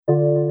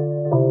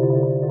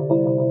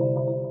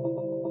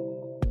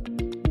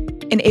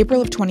In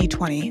April of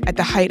 2020, at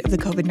the height of the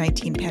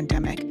COVID-19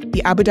 pandemic,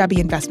 the Abu Dhabi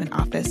Investment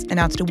Office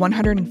announced a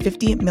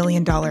 $150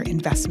 million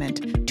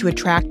investment to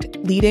attract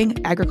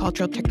leading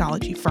agricultural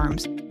technology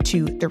firms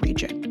to the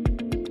region.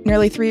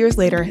 Nearly 3 years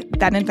later,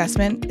 that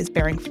investment is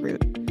bearing fruit.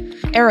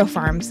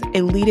 AeroFarms,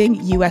 a leading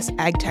U.S.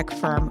 ag tech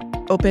firm,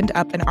 opened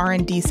up an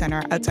R&D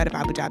center outside of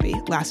Abu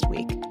Dhabi last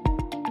week.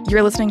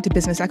 You're listening to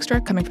Business Extra,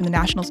 coming from the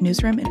Nationals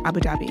newsroom in Abu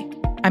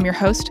Dhabi. I'm your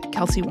host,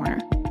 Kelsey Warner.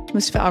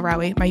 Mustafa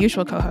Al-Rawi, my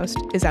usual co-host,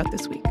 is out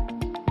this week.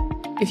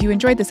 If you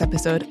enjoyed this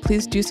episode,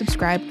 please do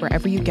subscribe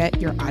wherever you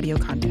get your audio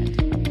content.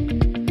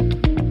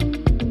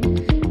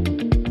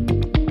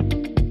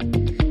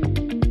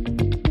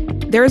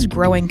 There is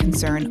growing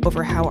concern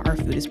over how our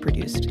food is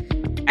produced.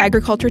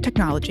 Agriculture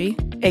technology,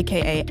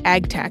 aka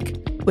ag tech,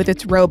 with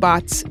its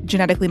robots,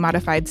 genetically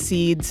modified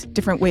seeds,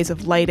 different ways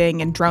of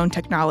lighting, and drone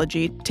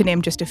technology, to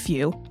name just a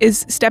few,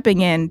 is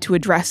stepping in to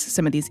address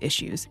some of these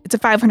issues. It's a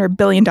 $500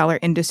 billion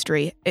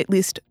industry, at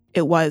least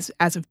it was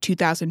as of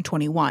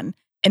 2021.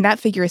 And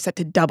that figure is set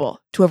to double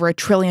to over $1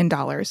 trillion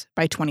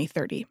by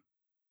 2030.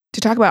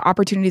 To talk about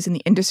opportunities in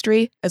the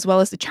industry, as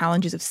well as the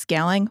challenges of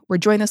scaling, we're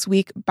joined this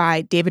week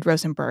by David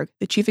Rosenberg,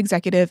 the chief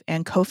executive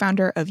and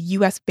co-founder of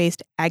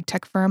US-based ag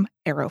tech firm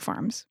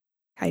AeroFarms.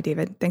 Hi,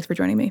 David. Thanks for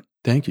joining me.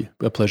 Thank you.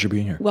 A pleasure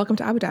being here. Welcome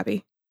to Abu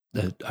Dhabi.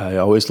 I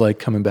always like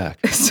coming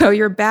back. So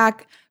you're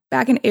back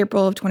in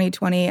April of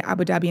 2020.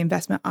 Abu Dhabi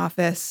Investment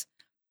Office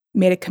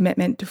made a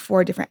commitment to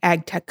 4 different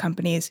ag tech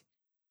companies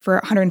for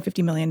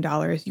 $150 million.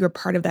 You were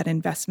part of that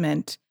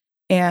investment.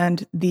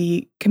 And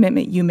the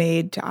commitment you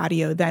made to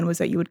Audio then was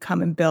that you would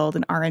come and build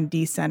an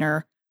R&D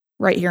center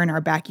right here in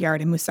our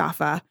backyard in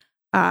Musafa.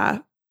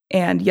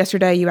 And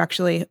yesterday you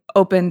actually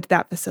opened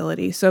that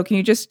facility. So can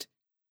you just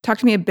talk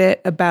to me a bit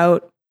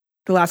about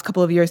the last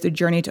couple of years, the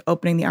journey to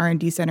opening the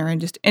R&D center, and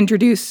just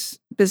introduce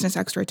Business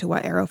Extra to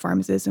what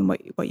AeroFarms is and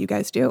what you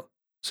guys do?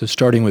 So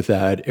starting with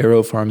that,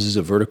 AeroFarms is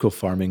a vertical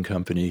farming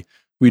company.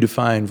 We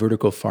define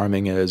vertical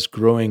farming as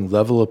growing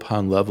level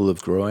upon level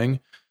of growing.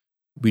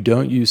 We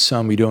don't use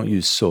sun, we don't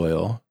use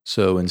soil.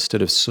 So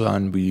instead of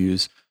sun, we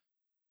use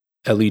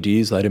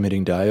LEDs, light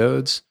emitting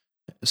diodes.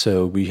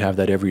 So we have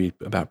that every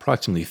about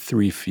approximately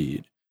 3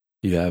 feet.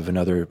 You have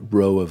another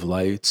row of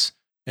lights.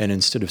 And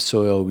instead of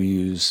soil, we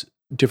use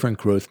different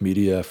growth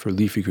media. For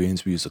leafy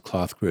greens, we use a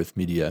cloth growth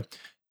media.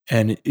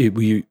 And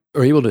we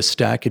are able to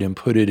stack it and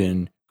put it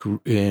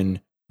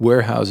in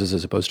warehouses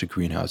as opposed to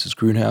greenhouses.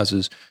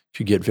 Greenhouses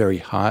could get very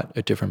hot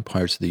at different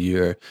parts of the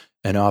year,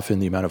 and often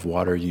the amount of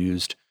water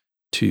used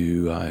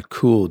to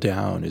cool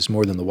down is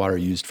more than the water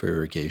used for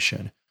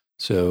irrigation.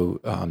 So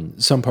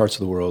some parts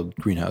of the world,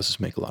 greenhouses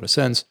make a lot of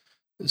sense.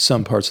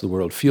 Some parts of the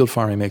world, field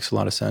farming makes a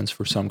lot of sense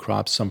for some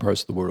crops. Some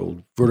parts of the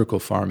world, vertical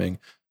farming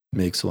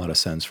makes a lot of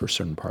sense for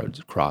certain parts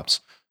of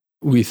crops.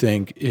 We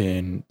think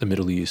in the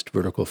Middle East,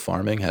 vertical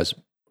farming has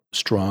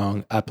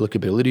strong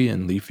applicability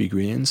in leafy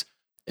greens,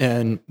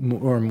 and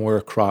more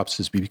crops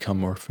as we become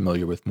more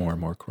familiar with more and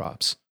more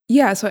crops.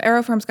 Yeah, so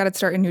AeroFarms got its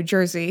start in New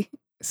Jersey.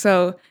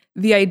 So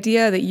the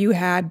idea that you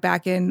had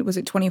back in, was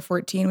it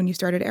 2014 when you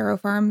started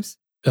AeroFarms?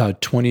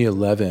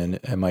 2011,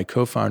 and my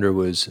co-founder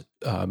was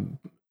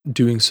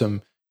doing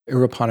some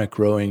aeroponic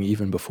growing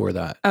even before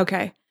that.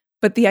 Okay.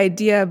 But the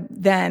idea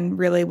then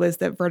really was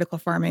that vertical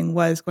farming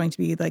was going to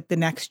be like the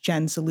next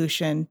gen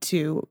solution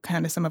to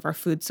kind of some of our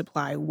food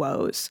supply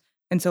woes.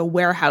 And so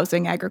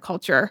warehousing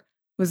agriculture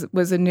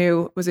was a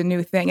new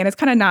thing. And it's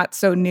kind of not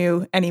so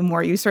new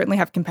anymore. You certainly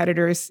have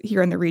competitors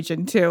here in the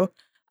region too.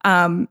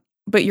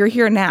 But you're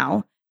here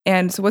now.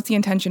 And so what's the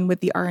intention with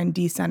the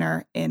R&D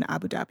center in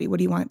Abu Dhabi? What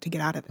do you want to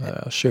get out of it?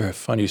 I'll share a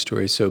funny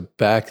story. So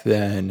back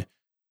then,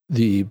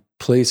 the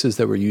places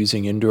that were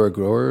using indoor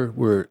grower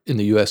were in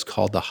the US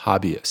called the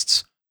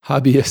hobbyists.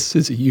 Hobbyists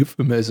is a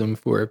euphemism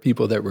for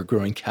people that were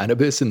growing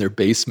cannabis in their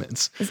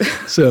basements.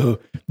 So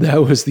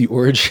that was the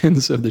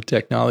origins of the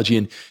technology.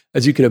 And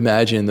as you could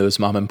imagine, those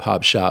mom and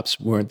pop shops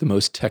weren't the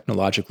most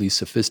technologically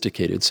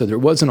sophisticated. So there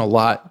wasn't a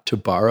lot to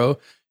borrow.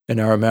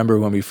 And I remember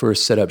when we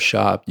first set up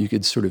shop, you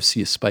could sort of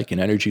see a spike in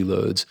energy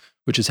loads,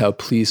 which is how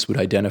police would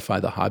identify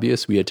the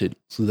hobbyists. We had to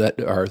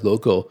let our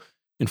local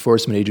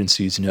enforcement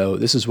agencies know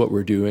this is what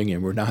we're doing,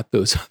 and we're not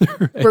those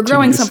other We're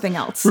growing something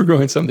else. We're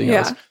growing something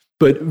else.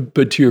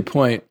 But to your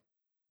point,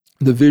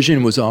 the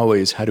vision was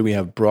always, how do we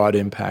have broad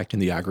impact in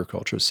the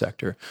agriculture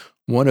sector?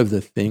 One of the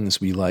things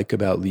we like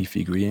about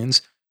leafy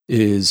greens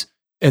is,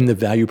 and the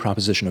value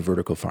proposition of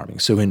vertical farming.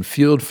 So in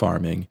field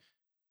farming,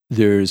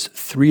 there's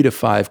 3 to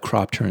 5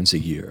 crop turns a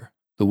year.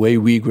 The way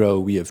we grow,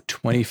 we have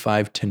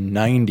 25 to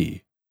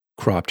 90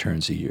 crop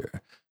turns a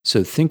year.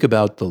 So think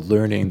about the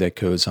learning that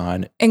goes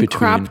on. And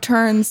crop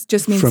turns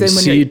just means from when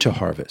seed to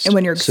harvest. And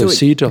when you're so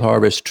seed to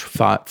harvest, 3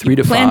 to 5.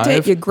 You plant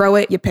it, you grow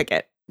it, you pick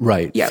it.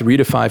 Right. Yep. 3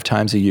 to 5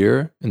 times a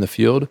year in the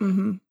field,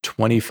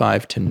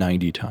 25 to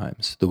 90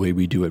 times the way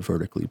we do it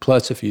vertically.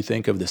 Plus, if you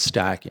think of the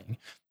stacking,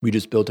 we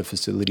just built a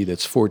facility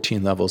that's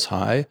 14 levels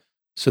high.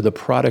 So the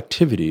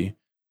productivity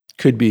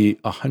could be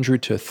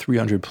 100 to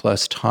 300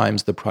 plus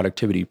times the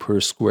productivity per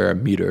square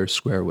meter,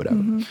 square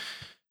whatever.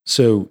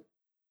 So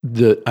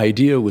the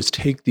idea was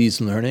take these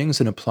learnings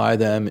and apply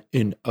them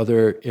in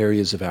other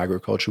areas of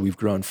agriculture. We've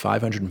grown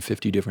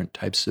 550 different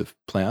types of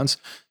plants.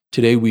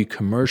 Today, we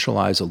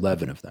commercialize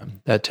 11 of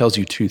them. That tells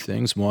you two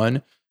things.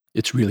 One,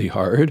 it's really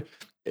hard.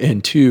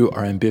 And two,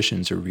 our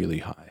ambitions are really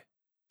high.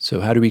 So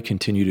how do we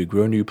continue to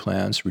grow new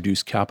plants,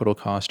 reduce capital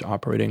cost,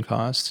 operating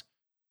costs,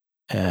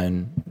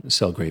 and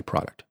sell great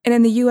product? And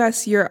in the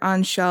US, you're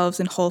on shelves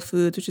in Whole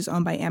Foods, which is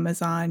owned by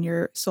Amazon.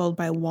 You're sold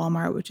by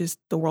Walmart, which is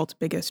the world's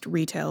biggest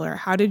retailer.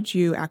 How did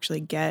you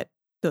actually get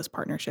those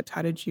partnerships?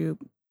 How did you?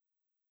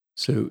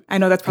 So I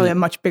know that's probably a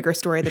much bigger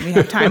story than we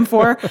have time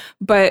for,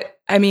 but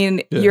I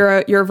mean, you're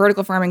a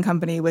vertical farming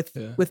company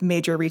with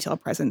major retail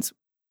presence.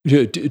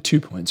 2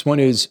 points. One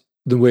is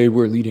the way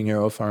we're leading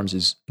AeroFarms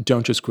is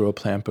don't just grow a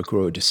plant, but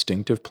grow a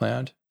distinctive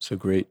plant. So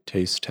great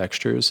taste,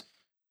 textures.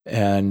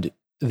 And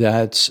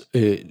it's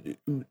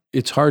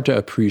hard to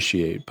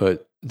appreciate,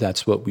 but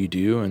that's what we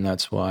do. And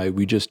that's why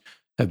we just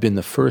have been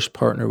the first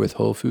partner with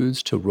Whole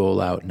Foods to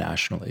roll out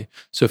nationally.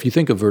 So if you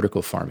think of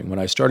vertical farming, when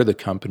I started the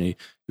company,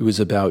 it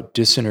was about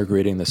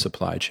disintegrating the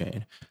supply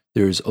chain.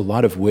 There's a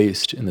lot of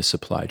waste in the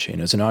supply chain.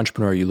 As an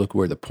entrepreneur, you look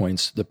where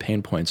the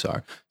pain points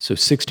are. So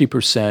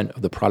 60%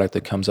 of the product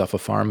that comes off a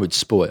farm would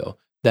spoil.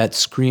 That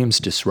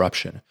screams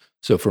disruption.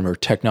 So from a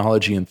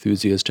technology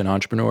enthusiast and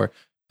entrepreneur,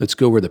 let's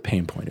go where the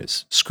pain point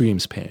is.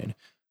 Screams pain.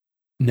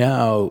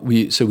 Now,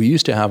 we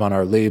used to have on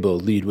our label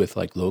lead with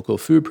like local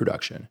food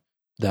production.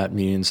 That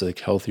means like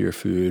healthier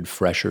food,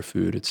 fresher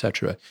food, et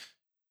cetera.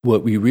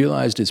 What we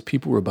realized is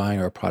people were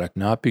buying our product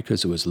not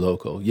because it was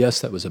local. Yes,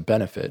 that was a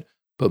benefit,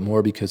 but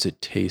more because it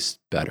tastes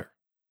better.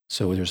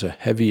 So there's a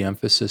heavy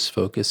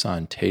focus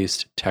on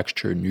taste,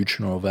 texture,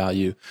 nutritional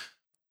value,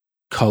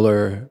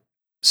 color,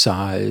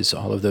 size,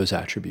 all of those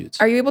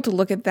attributes. Are you able to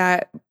look at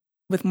that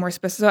with more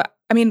specific?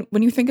 I mean,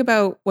 when you think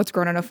about what's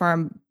grown on a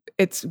farm,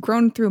 it's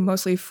grown through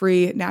mostly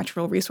free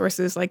natural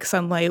resources like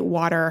sunlight,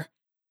 water,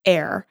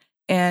 air,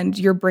 and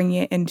you're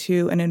bringing it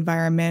into an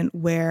environment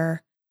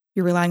where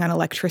you're relying on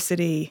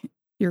electricity,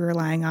 you're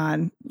relying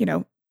on,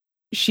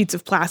 sheets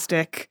of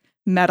plastic,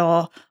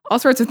 metal, all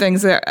sorts of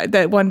things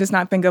that one does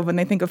not think of when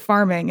they think of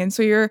farming. And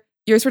so you're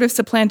sort of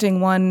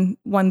supplanting one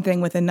thing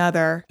with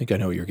another. I think I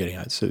know what you're getting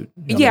at. So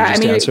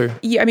answer?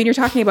 You're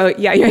talking about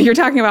you're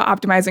talking about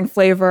optimizing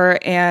flavor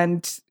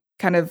and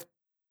kind of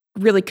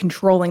really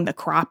controlling the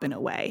crop in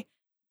a way.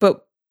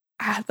 But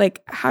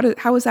like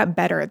how is that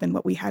better than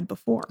what we had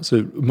before?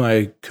 So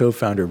my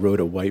co-founder wrote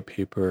a white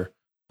paper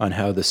on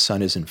how the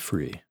sun isn't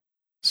free.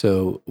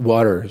 So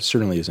water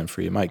certainly isn't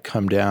free. It might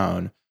come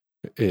down,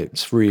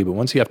 it's free, but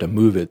once you have to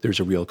move it, there's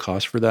a real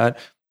cost for that.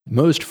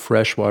 Most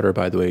fresh water,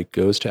 by the way,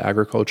 goes to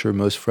agriculture.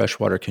 Most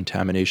freshwater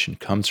contamination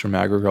comes from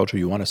agriculture.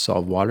 You want to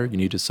solve water, you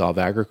need to solve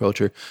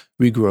agriculture.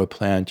 We grow a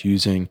plant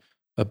using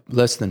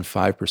less than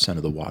 5%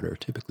 of the water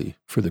typically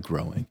for the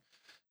growing.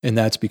 And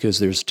that's because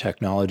there's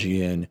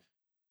technology in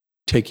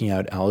taking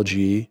out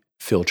algae,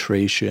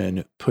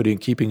 filtration,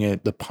 keeping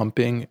it, the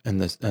pumping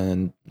and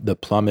the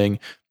plumbing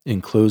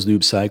in closed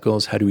loop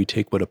cycles. How do we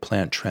take what a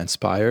plant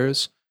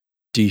transpires,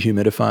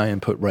 dehumidify,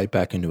 and put right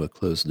back into a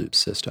closed loop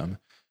system?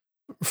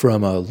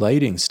 From a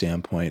lighting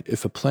standpoint,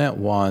 if a plant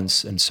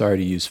wants, and sorry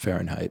to use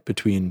Fahrenheit,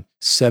 between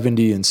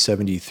 70 and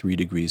 73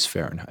 degrees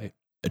Fahrenheit,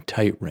 a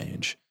tight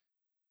range,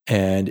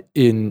 and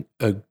in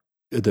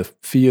the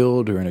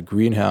field or in a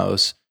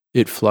greenhouse,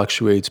 it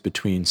fluctuates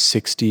between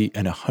 60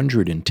 and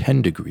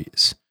 110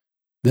 degrees,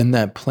 then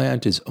that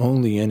plant is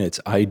only in its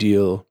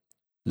ideal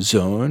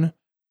zone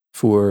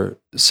for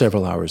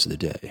several hours of the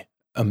day.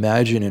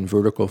 Imagine in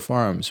vertical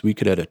farms, we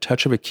could, at a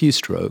touch of a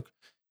keystroke,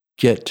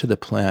 get to the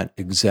plant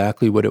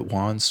exactly what it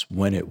wants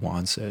when it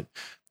wants it.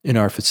 In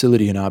our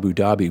facility in Abu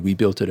Dhabi, we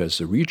built it as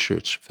a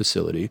research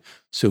facility,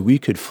 so we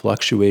could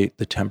fluctuate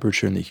the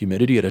temperature and the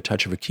humidity at a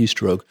touch of a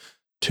keystroke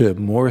to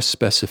more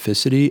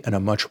specificity and a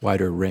much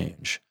wider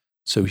range.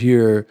 So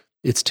here,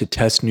 it's to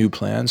test new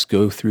plants,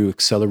 go through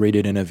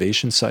accelerated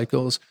innovation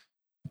cycles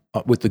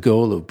with the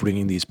goal of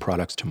bringing these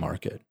products to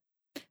market.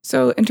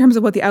 So in terms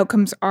of what the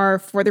outcomes are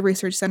for the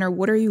research center,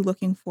 what are you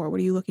looking for? What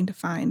are you looking to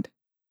find?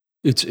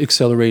 It's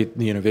accelerate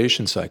the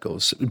innovation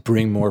cycles,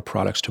 bring more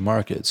products to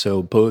market.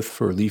 So both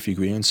for leafy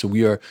greens. So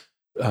we are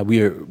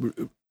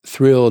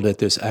thrilled at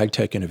this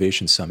AgTech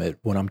Innovation Summit.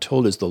 What I'm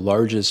told is the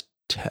largest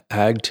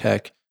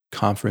AgTech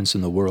conference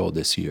in the world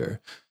this year.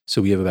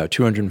 So we have about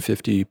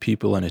 250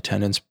 people in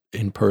attendance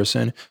in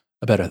person,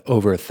 about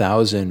over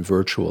 1,000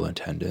 virtual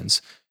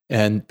attendance.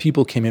 And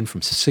people came in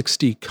from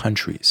 60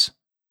 countries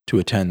to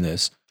attend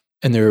this.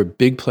 And there are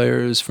big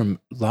players from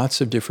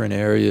lots of different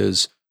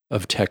areas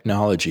of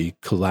technology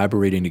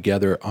collaborating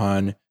together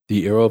on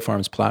the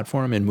AeroFarms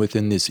platform and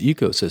within this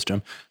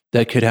ecosystem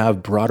that could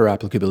have broader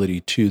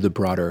applicability to the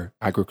broader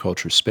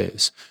agriculture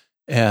space.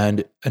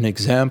 And an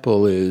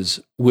example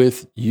is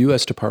with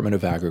U.S. Department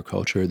of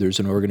Agriculture, there's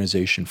an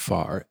organization,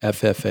 FAR,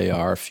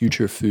 FFAR,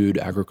 Future Food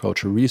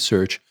Agriculture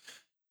Research,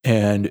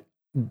 and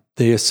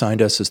they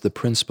assigned us as the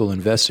principal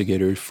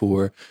investigator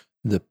for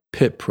the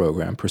PIP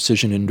program,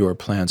 Precision Indoor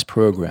Plants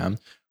program,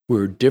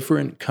 where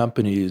different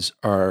companies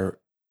are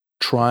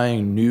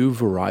trying new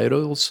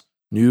varietals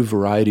new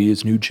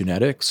varieties, new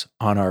genetics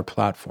on our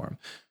platform.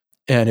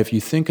 And if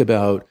you think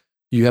about,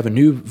 you have a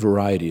new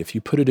variety, if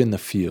you put it in the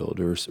field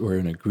or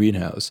in a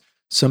greenhouse,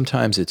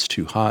 sometimes it's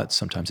too hot,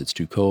 sometimes it's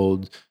too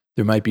cold.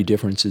 There might be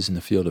differences in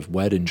the field of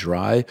wet and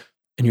dry,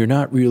 and you're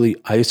not really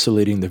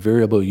isolating the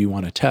variable you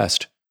want to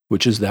test,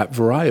 which is that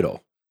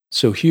varietal.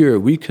 So here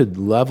we could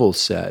level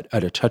set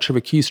at a touch of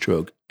a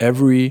keystroke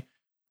every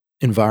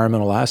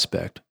environmental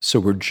aspect. So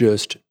we're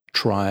just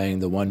trying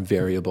the one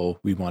variable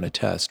we want to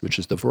test, which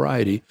is the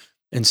variety,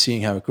 and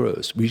seeing how it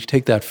grows. We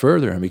take that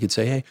further and we could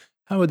say, hey,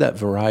 how would that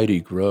variety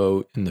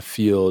grow in the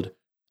field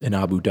in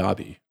Abu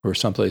Dhabi or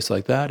someplace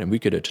like that? And we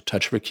could, at a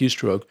touch of a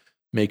keystroke,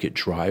 make it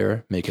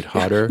drier, make it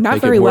hotter,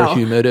 make it more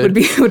humid.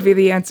 Would be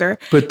the answer.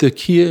 But the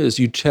key is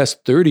you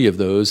test 30 of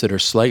those that are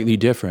slightly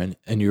different,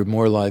 and you're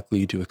more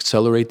likely to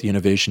accelerate the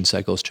innovation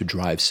cycles to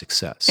drive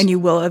success. And you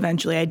will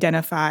eventually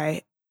identify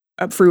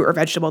a fruit or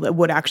vegetable that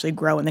would actually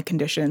grow in the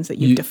conditions that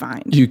you've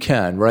defined. You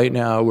can. Right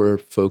now, we're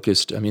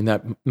focused,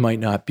 that might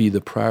not be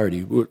the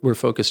priority. We're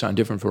focused on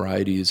different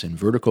varieties in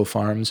vertical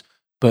farms,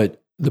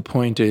 but the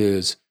point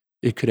is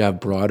it could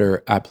have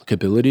broader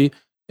applicability.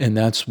 And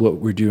that's what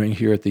we're doing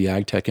here at the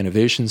AgTech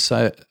Innovation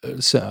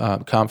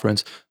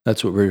Conference.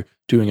 That's what we're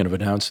doing and have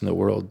announced in the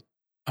world.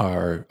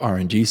 Our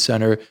R&D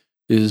center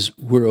is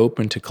we're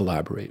open to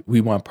collaborate.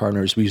 We want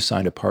partners. We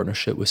signed a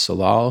partnership with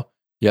Salal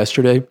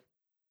yesterday.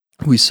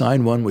 We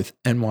signed one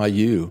with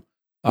NYU,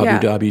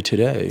 Abu Dhabi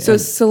today. So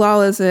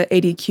Salal is a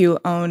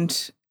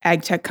ADQ-owned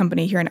ag tech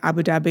company here in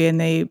Abu Dhabi, and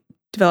they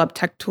develop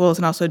tech tools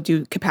and also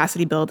do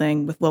capacity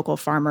building with local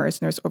farmers.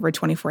 And there's over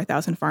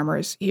 24,000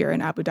 farmers here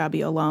in Abu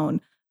Dhabi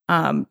alone.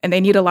 And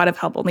they need a lot of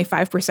help. Only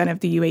 5% of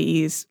the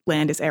UAE's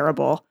land is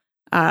arable.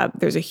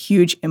 There's a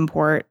huge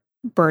import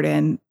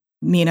burden.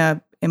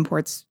 MENA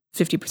imports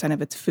 50%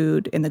 of its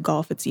food. In the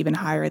Gulf, it's even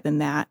higher than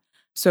that.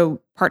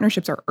 So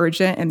partnerships are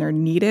urgent and they're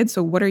needed.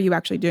 So what are you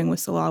actually doing with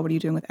Salal? What are you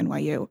doing with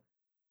NYU?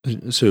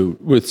 So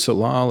with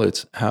Salal,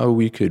 it's how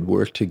we could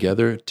work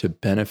together to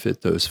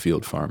benefit those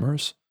field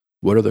farmers.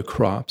 What are the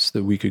crops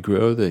that we could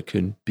grow that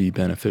could be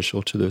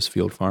beneficial to those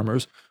field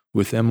farmers?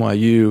 With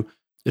NYU,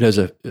 it has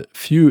a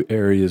few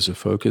areas of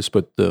focus,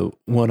 but the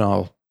one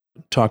I'll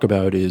talk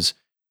about is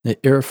the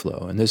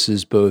airflow. And this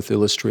is both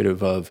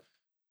illustrative of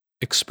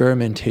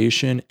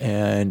experimentation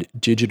and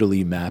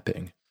digitally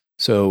mapping.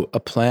 So a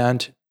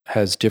plant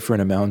has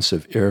different amounts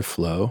of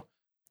airflow,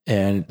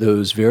 and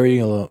those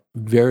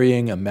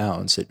varying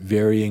amounts at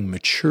varying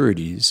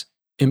maturities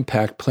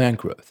impact plant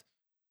growth.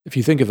 If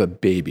you think of a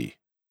baby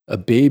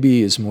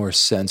is more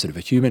sensitive.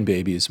 A human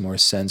baby is more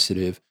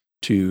sensitive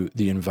to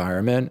the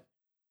environment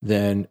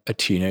than a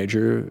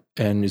teenager,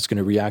 and is going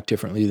to react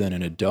differently than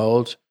an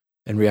adult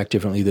and react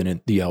differently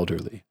than the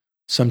elderly.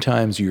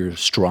 Sometimes you're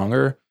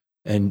stronger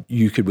and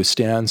you could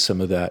withstand some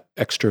of that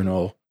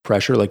external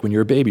pressure. Like when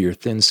you're a baby, you're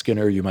thin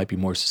skinner, you might be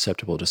more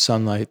susceptible to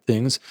sunlight,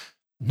 things.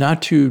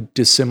 Not too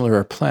dissimilar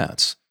are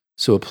plants.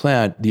 So a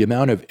plant, the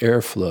amount of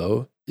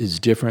airflow is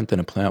different than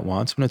a plant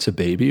wants when it's a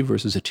baby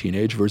versus a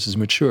teenage versus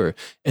mature.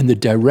 And the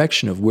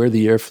direction of where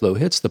the airflow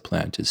hits the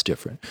plant is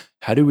different.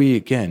 How do we,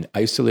 again,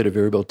 isolate a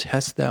variable,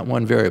 test that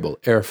one variable,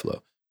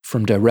 airflow,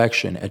 from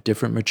direction at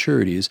different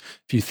maturities?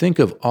 If you think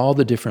of all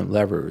the different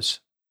levers,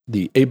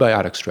 the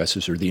abiotic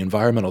stresses or the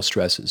environmental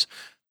stresses,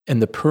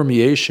 and the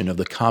permeation of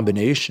the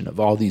combination of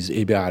all these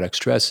abiotic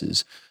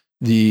stresses,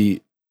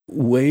 the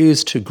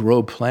ways to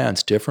grow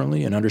plants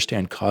differently and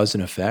understand cause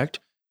and effect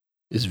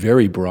is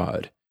very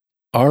broad.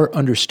 Our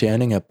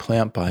understanding of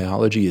plant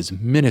biology is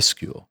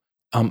minuscule.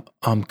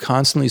 I'm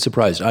constantly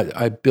surprised.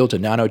 I built a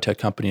nanotech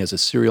company as a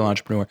serial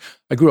entrepreneur.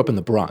 I grew up in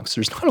the Bronx.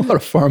 There's not a lot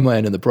of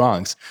farmland in the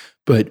Bronx,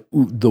 but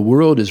the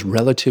world is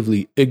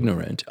relatively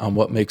ignorant on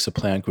what makes a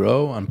plant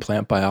grow, on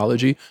plant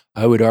biology.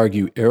 I would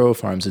argue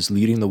AeroFarms is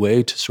leading the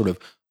way to sort of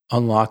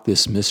unlock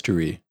this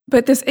mystery.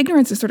 But this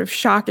ignorance is sort of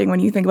shocking when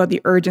you think about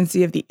the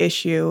urgency of the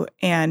issue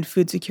and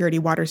food security,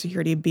 water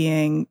security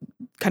being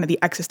kind of the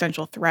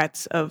existential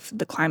threats of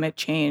the climate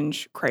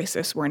change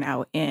crisis we're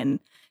now in.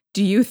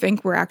 Do you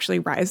think we're actually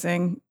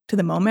rising to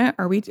the moment?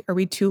 Are we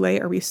too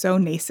late? Are we so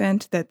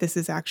nascent that this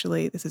is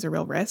a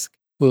real risk?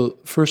 Well,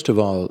 first of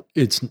all,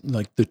 it's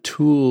like the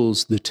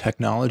tools, the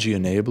technology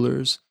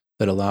enablers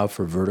that allow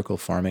for vertical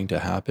farming to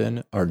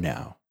happen are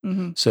now.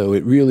 Mm-hmm. So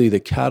the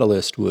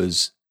catalyst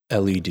was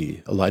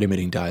LED, a light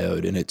emitting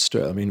diode, and it's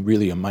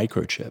really a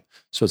microchip.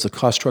 So as the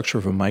cost structure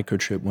of a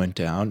microchip went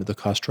down, the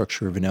cost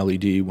structure of an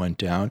LED went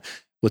down.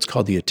 What's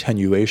called the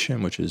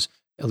attenuation, which is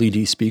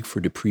LED speak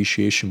for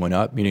depreciation, went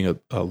up, meaning a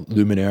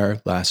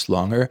luminaire lasts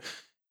longer.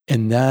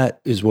 And that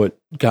is what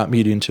got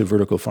me into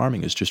vertical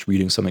farming, is just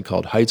reading something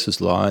called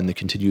Heitz's Law and the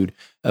continued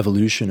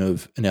evolution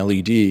of an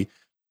LED.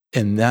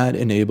 And that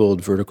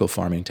enabled vertical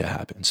farming to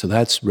happen. So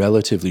that's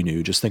relatively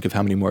new. Just think of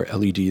how many more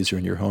LEDs are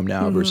in your home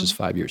now versus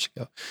 5 years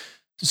ago.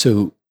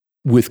 So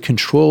with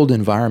controlled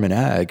environment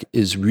ag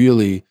is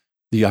really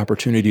the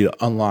opportunity to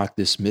unlock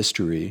this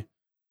mystery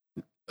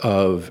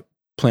of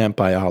plant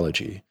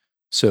biology.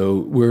 So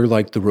we're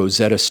like the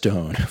Rosetta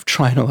Stone of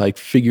trying to like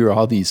figure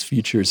all these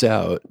features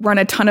out. Run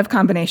a ton of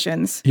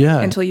combinations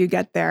until you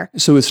get there.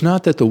 So it's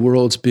not that the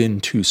world's been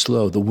too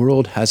slow. The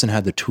world hasn't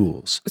had the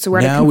tools. So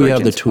we're now we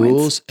have the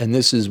tools, points. and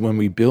this is when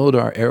we build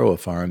our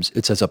AeroFarms,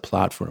 it's as a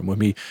platform. When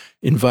we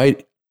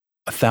invite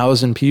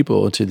 1,000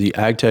 people to the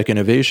AgTech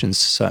Innovation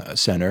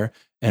Center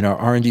and our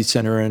R&D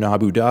center in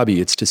Abu Dhabi,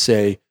 it's to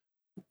say,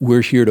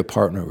 we're here to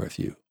partner with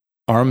you.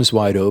 Arms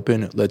wide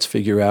open. Let's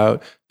figure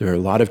out, there are a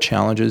lot of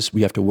challenges.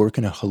 We have to work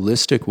in a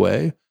holistic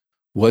way.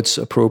 What's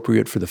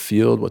appropriate for the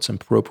field? What's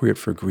appropriate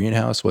for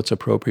greenhouse? What's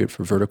appropriate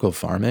for vertical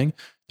farming?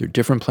 There are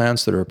different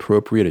plants that are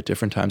appropriate at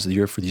different times of the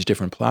year for these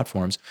different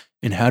platforms.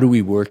 And how do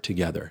we work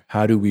together?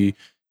 How do we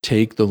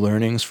take the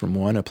learnings from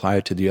one, apply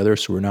it to the other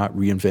so we're not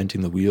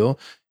reinventing the wheel?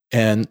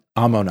 And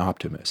I'm an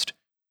optimist.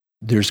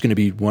 There's going to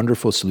be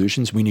wonderful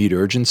solutions. We need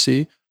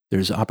urgency.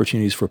 There's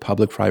opportunities for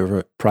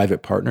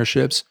public-private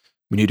partnerships.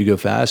 We need to go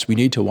fast. We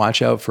need to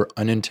watch out for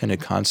unintended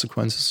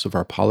consequences of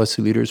our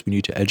policy leaders. We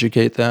need to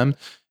educate them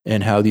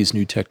and how these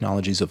new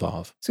technologies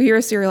evolve. So you're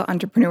a serial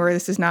entrepreneur.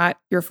 This is not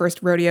your first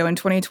rodeo. And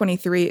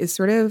 2023 is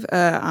sort of,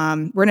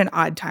 we're in an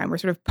odd time. We're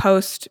sort of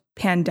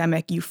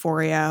post-pandemic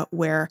euphoria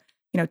where,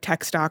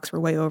 tech stocks were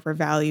way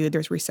overvalued.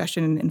 There's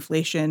recession and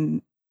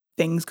inflation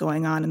things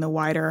going on in the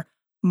wider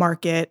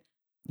market.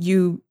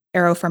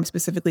 AeroFarm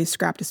specifically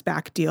scrapped a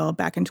SPAC deal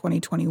back in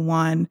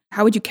 2021.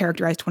 How would you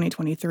characterize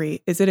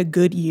 2023? Is it a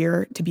good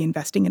year to be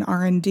investing in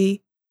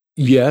R&D?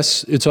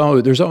 Yes, there's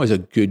always a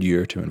good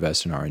year to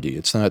invest in R&D.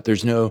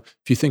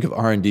 If you think of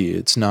R&D,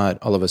 it's not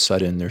all of a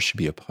sudden there should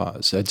be a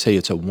pause. I'd say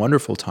it's a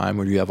wonderful time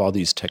where you have all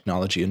these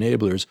technology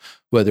enablers,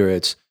 whether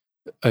it's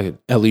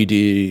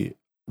LED,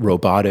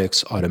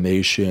 robotics,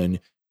 automation,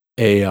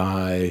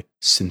 AI,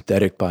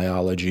 synthetic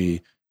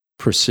biology,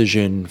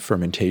 precision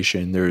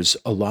fermentation. There's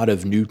a lot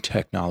of new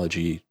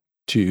technology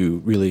to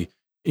really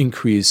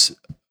increase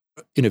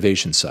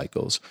innovation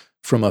cycles.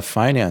 From a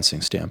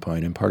financing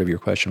standpoint, and part of your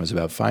question was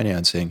about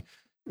financing,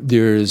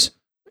 there's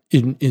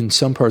in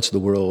some parts of the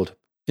world,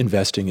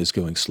 investing is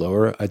going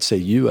slower. I'd say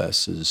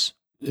U.S.'s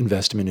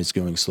investment is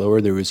going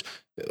slower. There was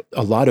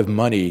a lot of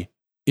money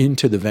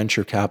into the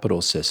venture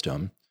capital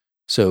system.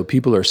 So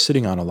people are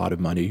sitting on a lot of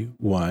money,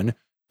 one,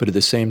 but at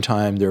the same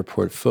time, their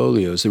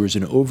portfolios, there was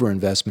an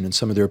overinvestment in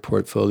some of their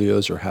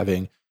portfolios, or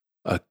having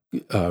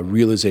a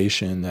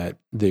realization that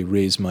they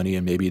raised money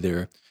and maybe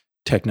their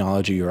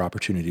technology or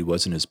opportunity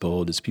wasn't as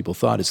bold as people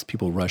thought, as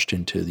people rushed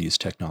into these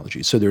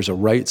technologies. So there's a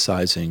right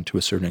sizing to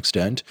a certain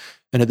extent.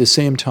 And at the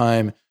same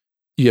time,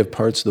 you have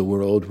parts of the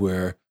world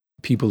where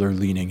people are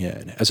leaning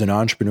in. As an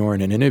entrepreneur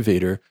and an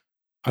innovator,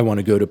 I want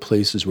to go to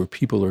places where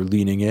people are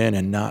leaning in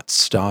and not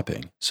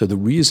stopping. So the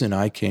reason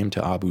I came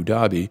to Abu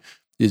Dhabi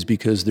is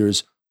because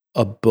there's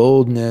a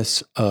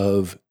boldness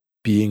of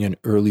being an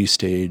early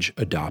stage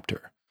adopter.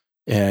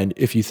 And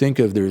if you think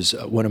of, there's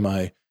one of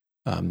my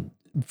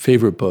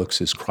favorite books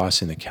is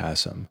Crossing the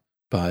Chasm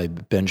by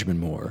Benjamin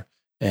Moore.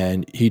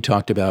 And he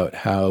talked about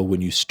how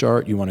when you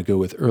start, you want to go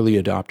with early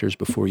adopters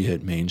before you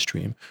hit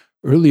mainstream.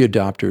 Early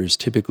adopters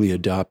typically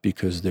adopt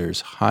because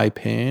there's high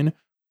pain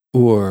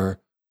or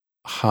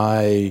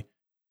high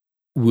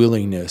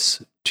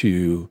willingness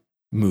to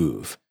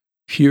move.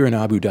 Here in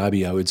Abu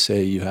Dhabi, I would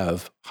say you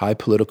have high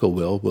political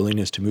will,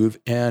 willingness to move,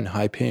 and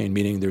high pain,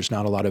 meaning there's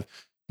not a lot of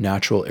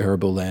natural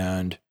arable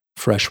land,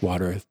 fresh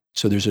water.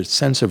 So there's a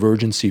sense of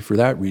urgency for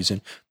that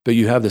reason, but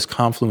you have this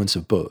confluence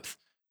of both.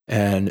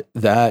 And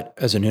that,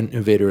 as an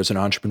innovator, as an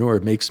entrepreneur,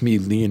 it makes me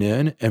lean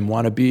in and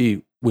want to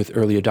be with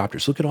early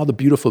adopters. Look at all the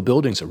beautiful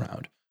buildings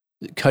around,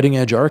 cutting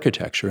edge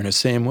architecture. In the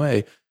same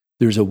way,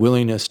 there's a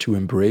willingness to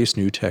embrace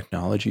new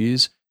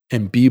technologies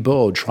and be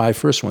bold, try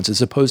first ones,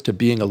 as opposed to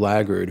being a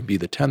laggard and be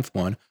the 10th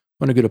one. I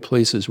want to go to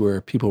places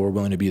where people were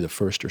willing to be the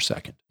first or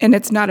second. And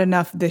it's not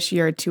enough this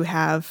year to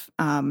have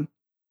kind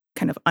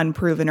of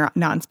unproven or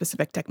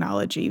non-specific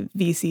technology.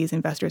 VCs,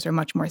 investors are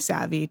much more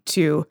savvy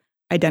to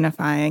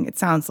identifying. It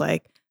sounds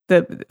like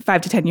the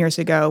 5 to 10 years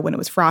ago when it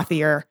was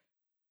frothier,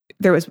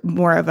 there was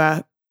more of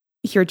a,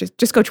 here,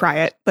 just go try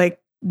it.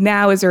 Like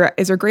now, is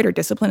there greater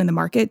discipline in the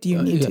market? Do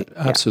you need to?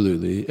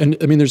 Absolutely. And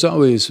I mean, there's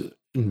always,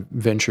 in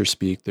venture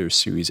speak, there's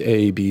Series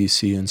A, B,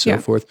 C, and so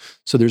forth.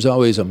 So there's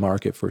always a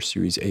market for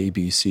Series A,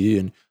 B, C,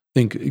 and I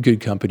think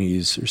good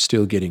companies are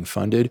still getting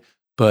funded.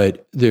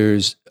 But there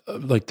was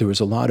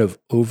a lot of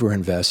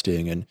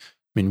over-investing. And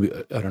I mean,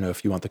 I don't know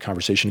if you want the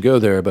conversation to go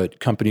there, but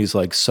companies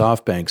like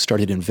SoftBank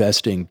started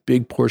investing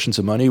big portions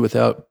of money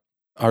without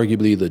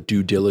arguably the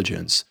due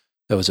diligence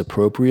that was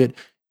appropriate.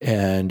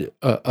 And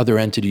other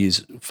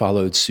entities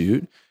followed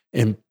suit.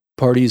 And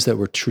parties that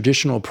were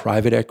traditional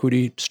private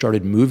equity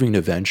started moving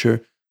to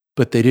venture,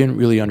 but they didn't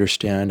really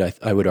understand,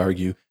 I would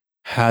argue,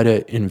 how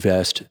to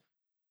invest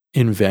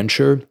in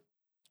venture,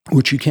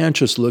 which you can't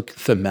just look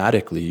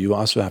thematically. You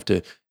also have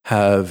to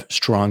have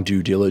strong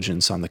due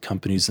diligence on the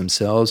companies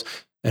themselves.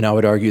 And I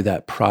would argue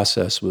that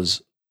process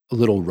was a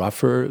little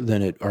rougher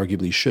than it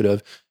arguably should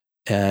have.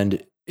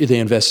 And they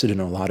invested in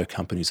a lot of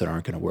companies that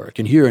aren't going to work.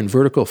 And here in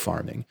vertical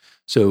farming,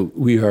 so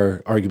we are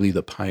arguably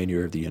the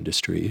pioneer of the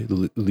industry,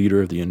 the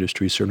leader of the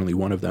industry, certainly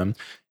one of them.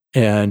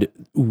 And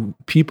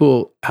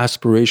people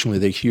aspirationally,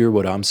 they hear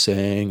what I'm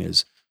saying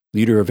as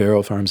leader of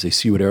AeroFarms, they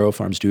see what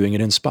AeroFarms doing,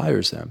 it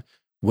inspires them.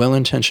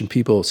 Well-intentioned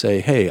people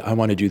say, hey, I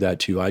want to do that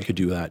too, I could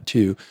do that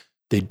too.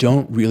 They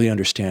don't really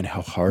understand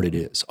how hard it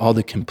is, all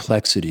the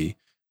complexity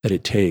that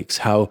it takes,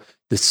 how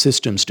the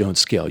systems don't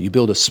scale. You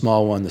build a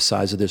small one the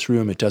size of this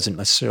room, it doesn't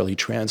necessarily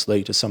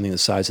translate to something the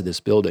size of this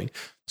building.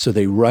 So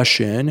they rush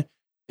in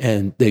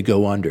and they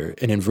go under.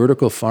 And in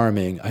vertical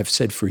farming, I've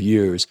said for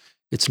years,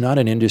 it's not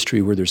an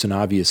industry where there's an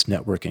obvious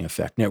networking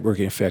effect.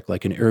 Networking effect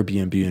like an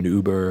Airbnb and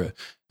Uber,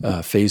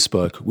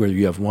 Facebook, where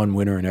you have one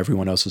winner and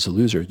everyone else is a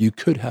loser. You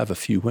could have a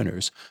few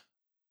winners.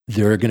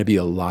 There are going to be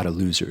a lot of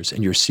losers.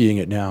 And you're seeing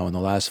it now. In the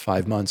last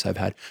 5 months, I've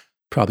had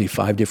probably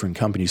 5 different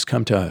companies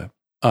come to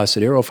us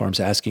at AeroFarms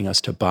asking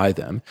us to buy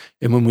them.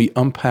 And when we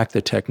unpack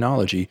the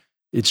technology,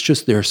 it's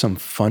just there are some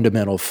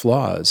fundamental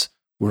flaws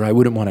where I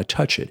wouldn't want to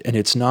touch it. And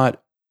it's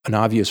not an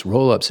obvious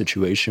roll-up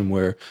situation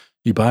where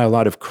you buy a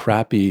lot of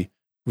crappy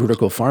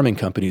vertical farming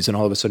companies and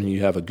all of a sudden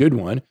you have a good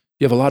one.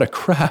 You have a lot of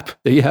crap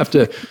that you have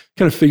to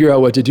kind of figure out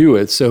what to do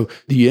with. So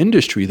the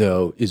industry,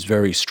 though, is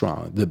very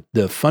strong.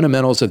 The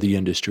fundamentals of the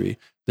industry,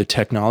 the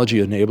technology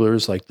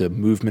enablers like the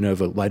movement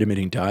of a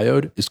light-emitting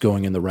diode is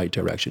going in the right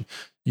direction.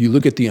 You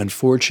look at the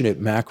unfortunate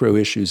macro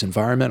issues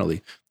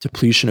environmentally,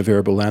 depletion of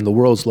arable land. The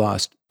world's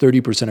lost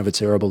 30% of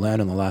its arable land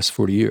in the last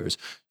 40 years.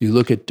 You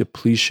look at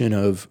depletion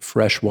of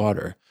fresh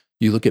water.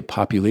 You look at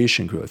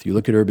population growth. You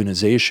look at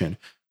urbanization.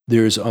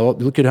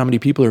 Look at how many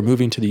people are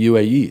moving to the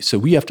UAE. So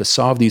we have to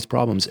solve these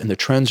problems, and the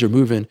trends are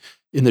moving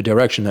in the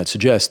direction that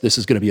suggests this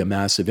is going to be a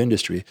massive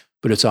industry,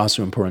 but it's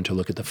also important to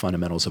look at the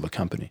fundamentals of a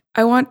company.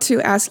 I want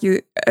to ask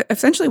you,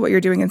 essentially what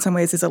you're doing in some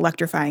ways is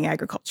electrifying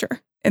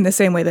agriculture in the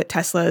same way that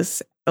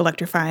Tesla's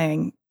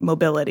electrifying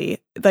mobility.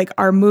 Like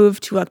our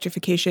move to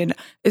electrification,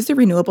 is the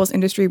renewables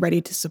industry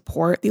ready to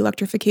support the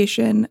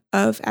electrification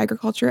of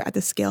agriculture at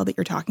the scale that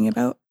you're talking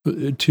about?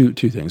 Two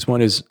things.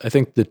 One is, I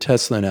think the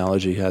Tesla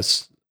analogy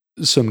has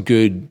some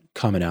good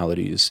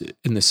commonalities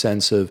in the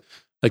sense of,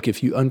 like,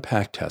 if you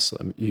unpack Tesla,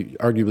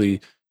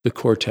 arguably the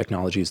core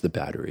technology is the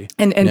battery.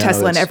 And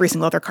Tesla and every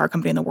single other car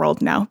company in the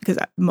world now, because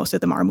most of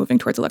them are moving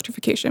towards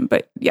electrification.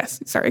 But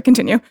yes, sorry,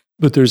 continue.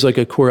 But there's like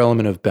a core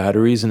element of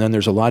batteries, and then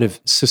there's a lot of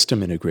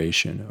system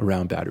integration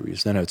around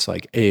batteries. Then it's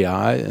like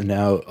AI, and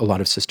now a lot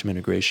of system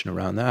integration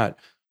around that.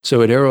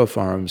 So at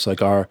AeroFarms,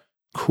 like our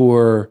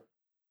core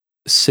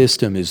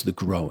system is the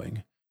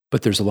growing.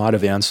 But there's a lot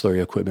of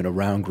ancillary equipment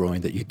around growing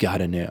that you got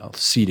to nail: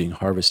 seeding,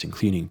 harvesting,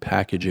 cleaning,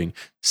 packaging,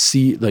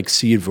 seed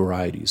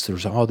varieties.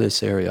 There's all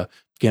this area.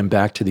 Again,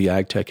 back to the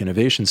AgTech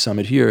Innovation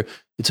Summit here,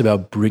 it's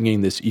about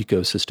bringing this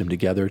ecosystem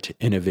together to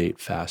innovate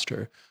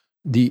faster.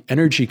 The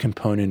energy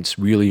component's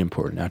really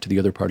important. Now to the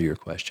other part of your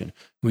question.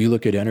 When you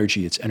look at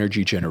energy, it's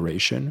energy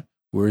generation.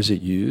 Where is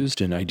it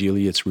used? And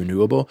ideally, it's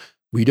renewable.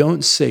 We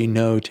don't say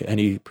no to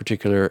any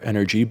particular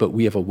energy, but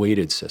we have a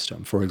weighted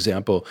system. For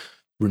example,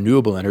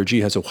 renewable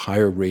energy has a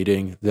higher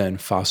rating than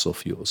fossil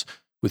fuels.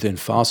 Within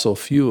fossil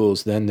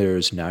fuels, then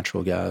there's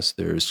natural gas,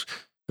 there's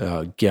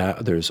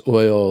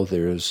oil,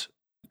 there's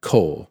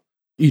coal.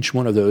 Each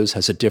one of those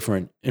has a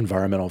different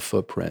environmental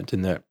footprint,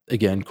 and that,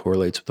 again,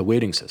 correlates with the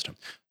weighting system.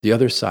 The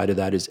other side of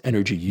that is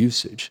energy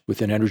usage.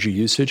 Within energy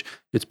usage,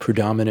 it's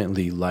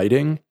predominantly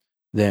lighting,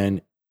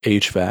 then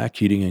HVAC,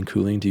 heating and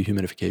cooling,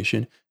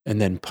 dehumidification,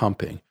 and then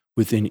pumping.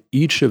 Within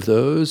each of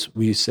those,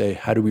 we say,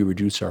 how do we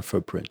reduce our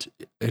footprint?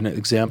 An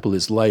example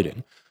is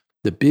lighting.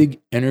 The big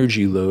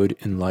energy load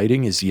in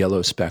lighting is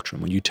yellow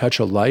spectrum. When you touch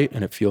a light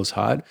and it feels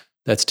hot,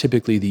 that's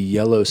typically the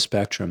yellow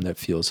spectrum that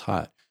feels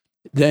hot.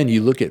 Then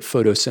you look at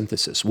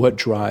photosynthesis.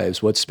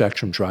 What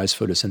spectrum drives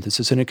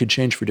photosynthesis? And it could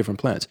change for different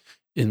plants.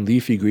 In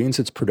leafy greens,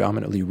 it's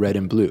predominantly red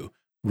and blue.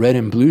 Red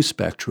and blue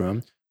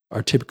spectrum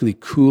are typically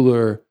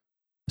cooler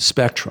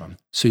spectrum.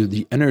 So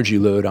the energy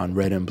load on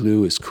red and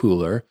blue is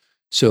cooler.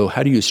 So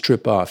how do you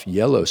strip off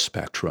yellow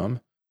spectrum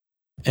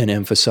and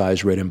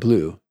emphasize red and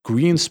blue?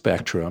 Green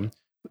spectrum,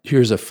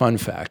 here's a fun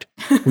fact.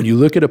 When you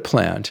look at a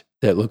plant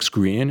that looks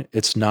green,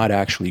 it's not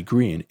actually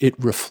green. It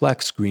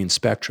reflects green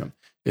spectrum.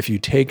 If you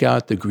take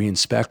out the green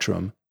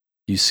spectrum,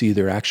 you see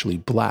they're actually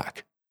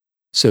black.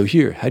 So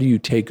here, how do you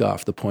take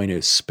off? The point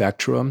is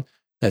spectrum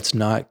that's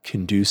not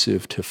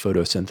conducive to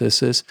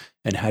photosynthesis,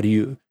 and how do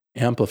you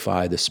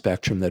amplify the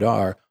spectrum that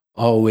are,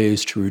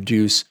 always to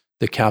reduce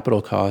the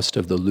capital cost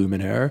of the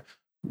luminaire,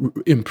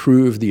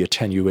 improve the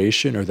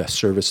attenuation or the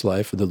service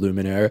life of the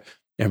luminaire,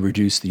 and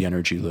reduce the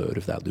energy load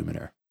of that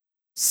luminaire.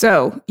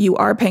 So you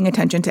are paying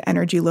attention to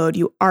energy load.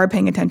 You are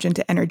paying attention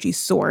to energy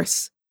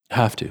source.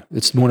 Have to.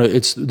 It's one of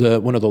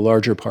the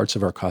larger parts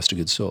of our cost of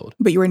goods sold.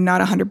 But you are not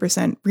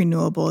 100%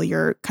 renewable.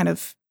 You're kind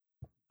of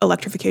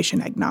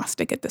electrification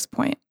agnostic at this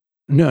point.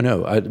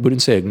 No, I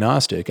wouldn't say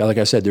agnostic. Like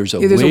I said, there's a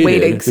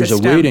weighting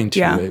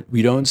to it.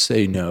 We don't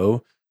say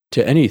no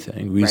to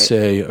anything. We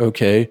say,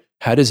 okay,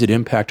 how does it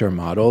impact our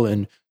model?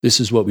 And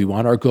this is what we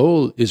want. Our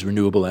goal is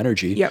renewable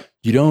energy. Yep.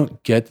 You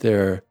don't get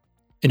there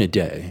in a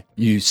day.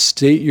 You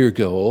state your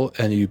goal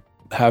and you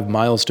have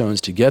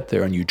milestones to get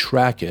there and you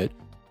track it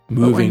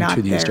moving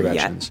to these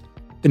directions.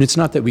 And it's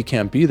not that we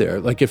can't be there.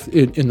 Like if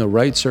in the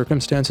right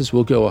circumstances,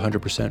 we'll go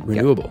 100%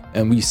 renewable. Yep.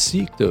 And we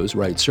seek those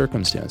right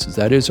circumstances.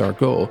 That is our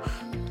goal.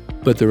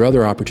 But there are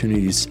other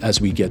opportunities as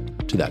we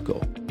get to that goal.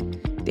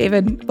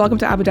 David, welcome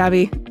to Abu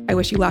Dhabi. I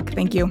wish you luck.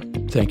 Thank you.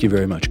 Thank you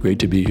very much. Great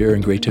to be here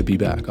and great to be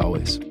back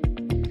always.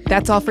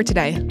 That's all for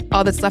today.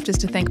 All that's left is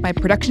to thank my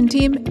production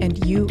team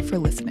and you for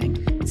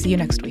listening. See you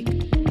next week.